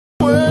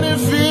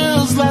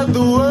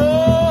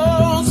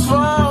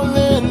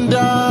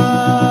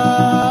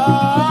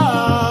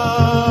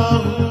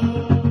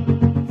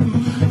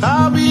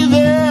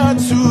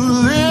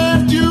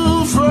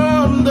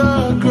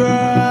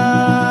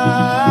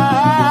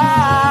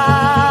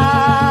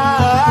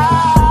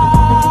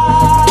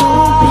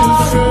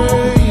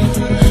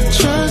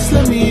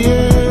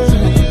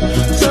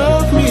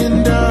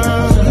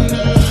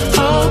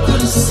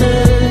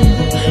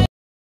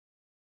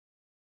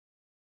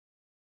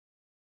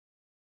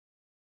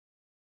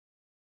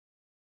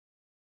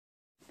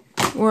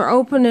We're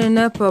opening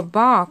up a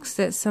box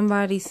that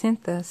somebody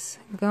sent us.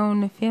 Go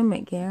on to film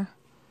it, Gare.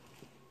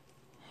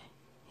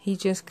 He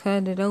just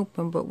cut it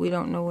open, but we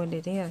don't know what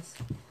it is.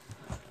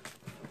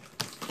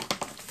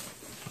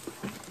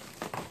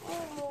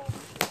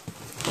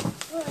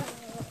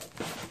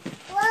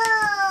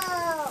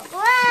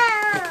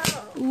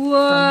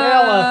 Whoa! From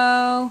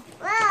Bella.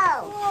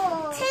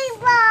 Whoa!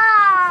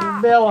 T-ball!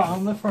 From Bella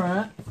on the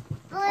front.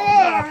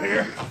 Up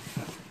here.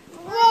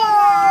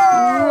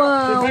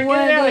 Whoa! Get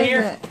What it out of is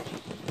here. it?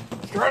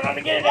 Try not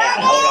to get it out.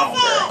 Hold on,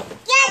 girl.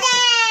 Get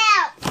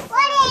out!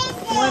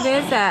 What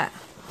is that?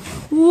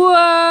 It's Whoa! a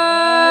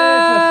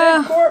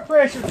 6-quart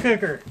pressure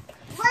cooker.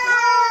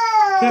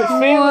 Whoa! Cooks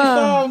family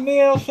style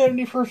meal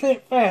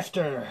 70%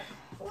 faster.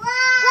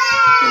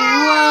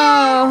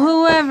 Whoa!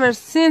 Whoever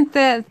sent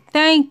that,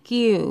 thank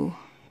you.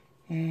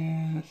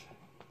 And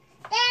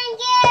Thank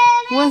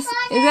you! Was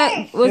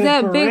that for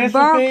big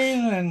box?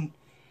 recipes and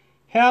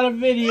how to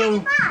video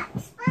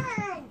Box!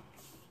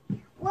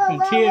 Whoa,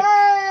 and tips,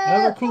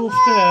 other cool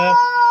stuff.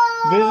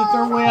 Visit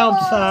their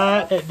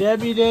website at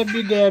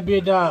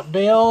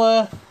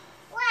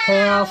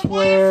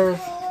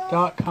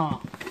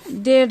www.bellahousewares.com.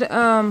 Did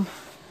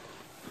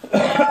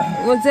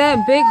was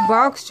that big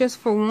box just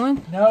for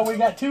one? No, we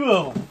got 2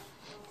 of them.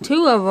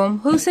 2 of them.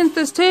 Who sent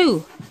this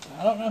 2?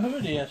 I don't know who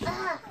it is.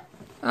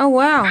 Oh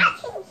wow!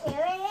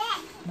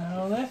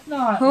 No, that's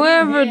not.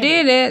 Whoever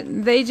did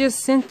it, they just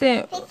sent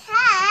it Because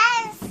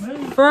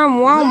from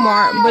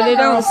Walmart, but it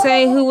don't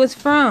say who it's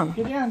from.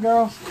 Get down,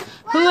 girls.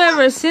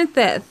 Whoever sent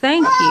that,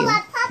 thank you.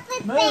 my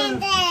puppet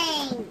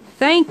bending.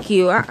 Thank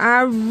you.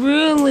 I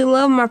really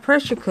love my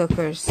pressure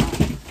cookers.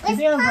 Get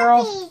down,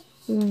 girls.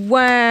 Wow.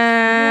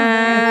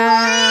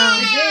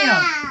 Get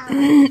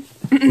down.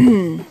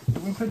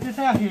 We'll put this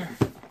out here.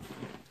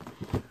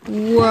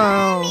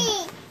 Whoa.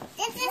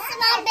 This is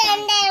my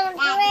bending when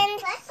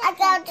I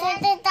go to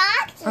the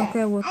doctor.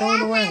 Okay, we'll throw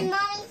it away.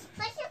 Mommy's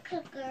pressure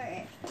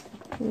cooker.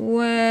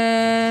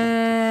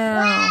 Wow.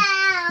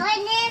 Wow,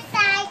 and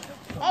inside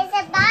is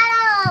a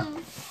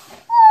bottom.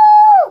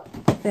 Woo!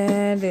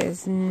 That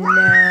is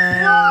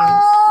nice.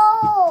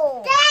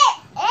 Oh, that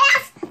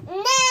is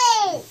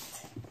neat.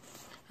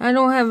 I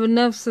don't have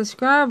enough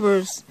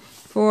subscribers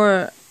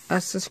for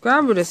a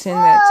subscriber to send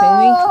that to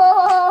me.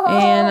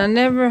 And I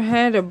never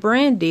had a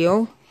brand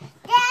deal.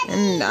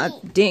 And I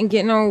didn't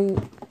get no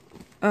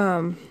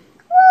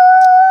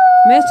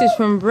message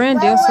from brand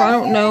deal, so I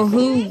don't know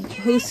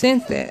who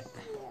sent that.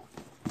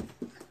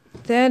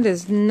 That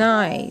is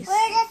nice.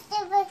 Where's the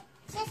stupid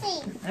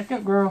sissy? Back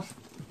up, girls.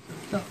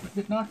 Don't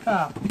get knocked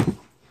off.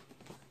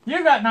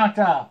 You got knocked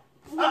off.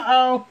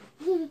 Uh-oh.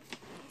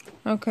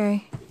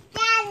 Okay.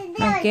 Daddy,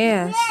 I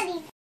guess.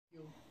 Daddy.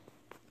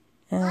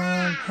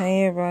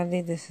 Hey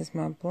everybody, this is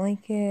my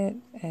blanket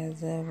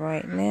as of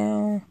right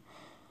now.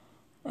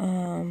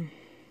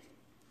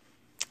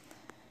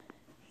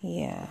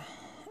 Yeah,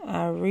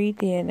 I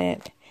redid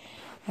it.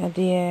 I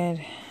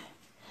did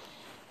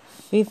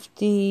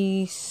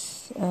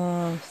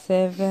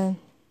 57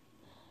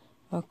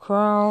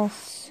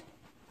 across,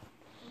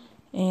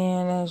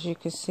 and as you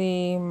can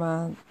see,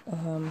 my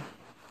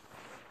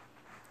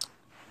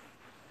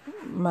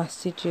my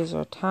stitches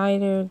are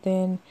tighter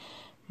than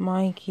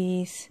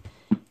Mikey's.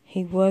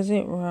 He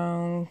wasn't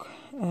wrong.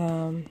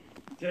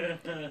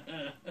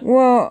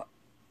 Well,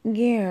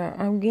 yeah,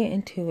 I'm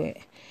getting to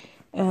it.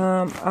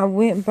 I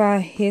went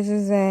by his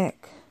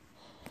exact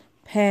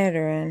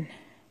pattern,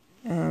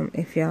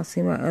 if y'all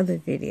see my other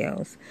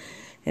videos.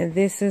 And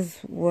this is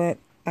what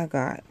I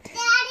got.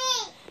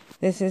 Daddy.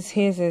 This is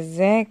his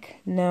exact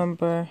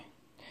number,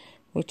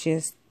 which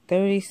is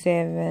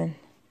 37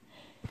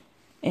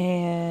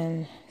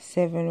 and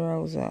 7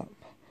 rows up,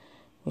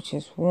 which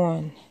is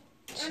 1,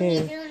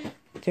 2,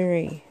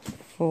 3,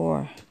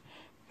 4,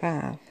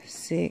 5,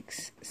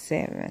 6,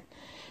 7.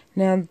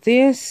 Now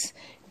this,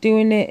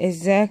 doing it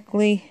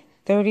exactly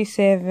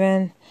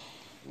 37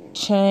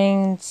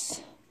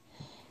 chains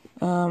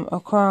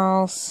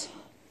across,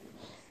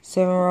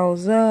 7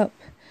 rows up.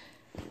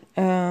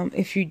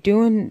 If you're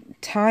doing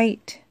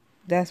tight,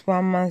 that's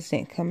why mine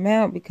didn't come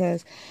out,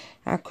 because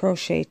I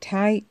crochet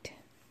tight.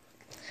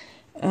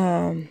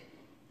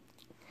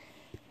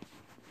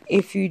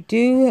 If you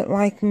do it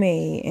like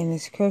me and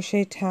it's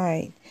crochet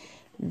tight,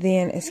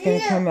 then it's going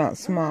to come out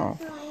small.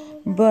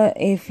 But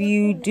if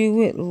you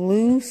do it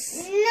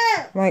loose,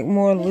 like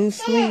more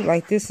loosely,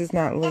 like this is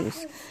not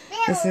loose.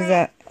 This is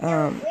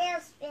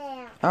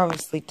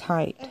obviously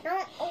tight.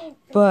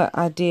 But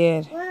I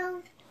did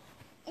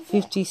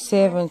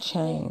 57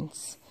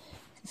 chains,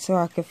 so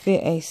I could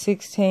fit a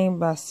 16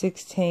 by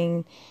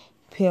 16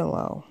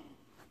 pillow.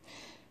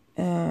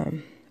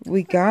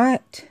 We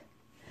got,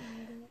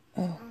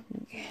 oh,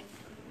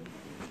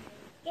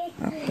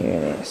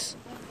 here it is.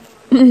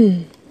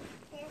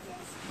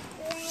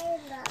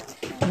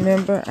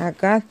 Remember, I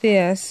got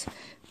this.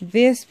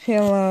 This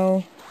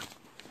pillow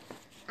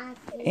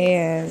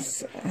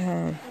is,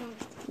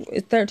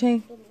 it's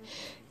 13?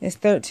 It's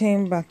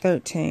 13 by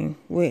 13,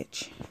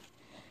 which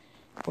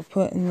we're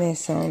putting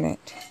this on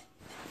it.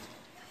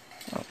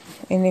 Oh,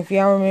 And if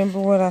y'all remember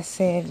what I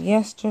said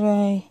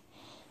yesterday,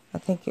 I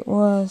think it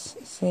was,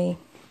 see,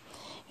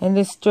 and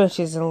this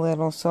stretches a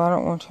little, so I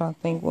don't want y'all to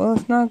think, well,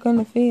 it's not going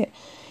to fit.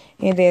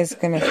 It is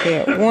going to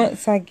fit.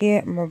 Once I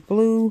get my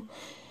blue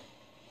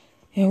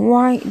and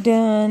white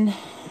done,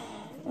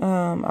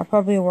 I'll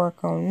probably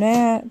work on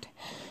that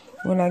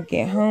when I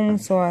get home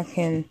so I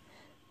can,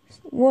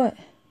 what?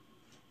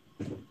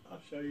 I'll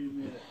show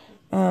you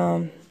in a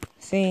minute.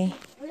 See,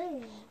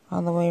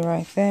 all the way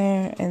right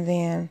there, and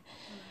then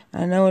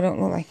I know it don't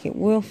look like it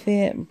will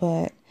fit,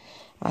 but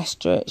I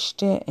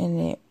stretched it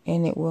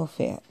and it will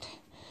fit.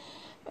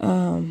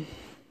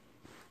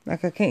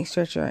 Like I can't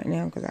stretch it right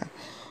now because I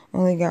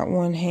only got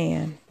one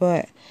hand,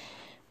 but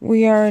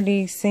we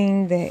already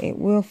seen that it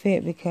will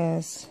fit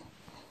because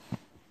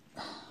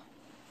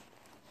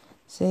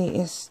see,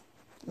 it's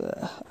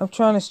I'm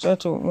trying to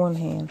stretch it with one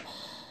hand.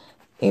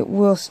 It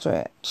will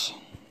stretch.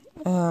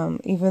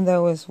 Even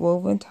though it's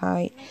woven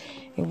tight,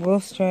 it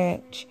will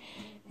stretch.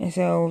 And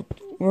so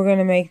we're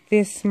gonna make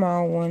this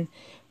small one.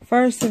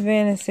 First,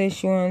 Savannah said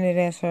she wanted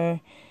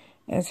it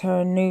as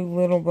her new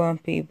little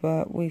bumpy,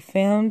 but we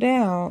found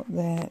out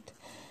that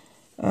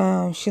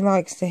she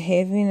likes the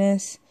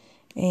heaviness.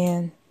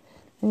 And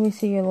let me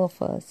see your little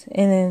fuzz.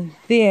 And then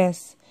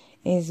this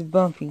is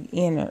bumpy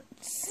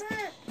innards.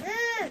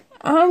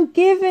 I'm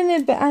giving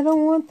it, but I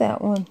don't want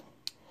that one.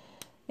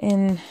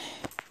 And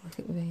look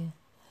at Van.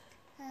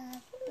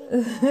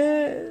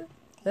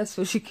 That's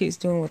what she keeps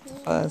doing with the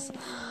fuzz.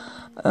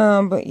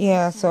 But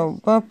yeah,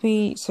 so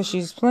Bumpy, so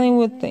she's playing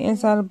with the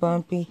inside of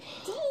Bumpy,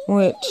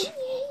 which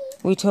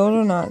we told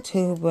her not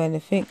to, but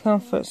if it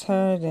comforts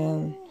her,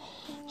 then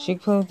she can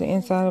play with the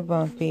inside of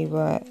Bumpy.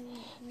 But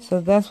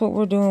so that's what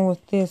we're doing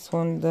with this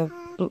one. The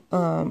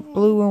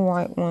blue and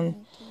white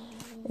one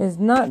is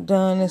not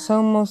done. It's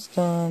almost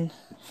done.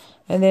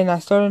 And then I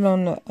started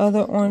on the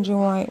other orange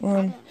and white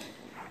one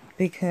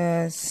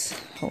because,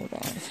 hold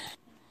on.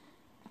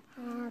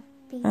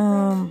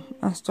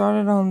 I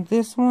started on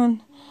this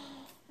one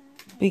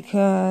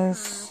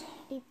because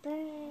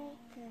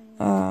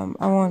I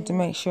wanted to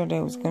make sure that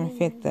it was going to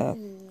fit the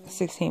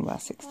 16 by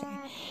 16.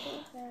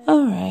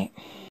 Alright.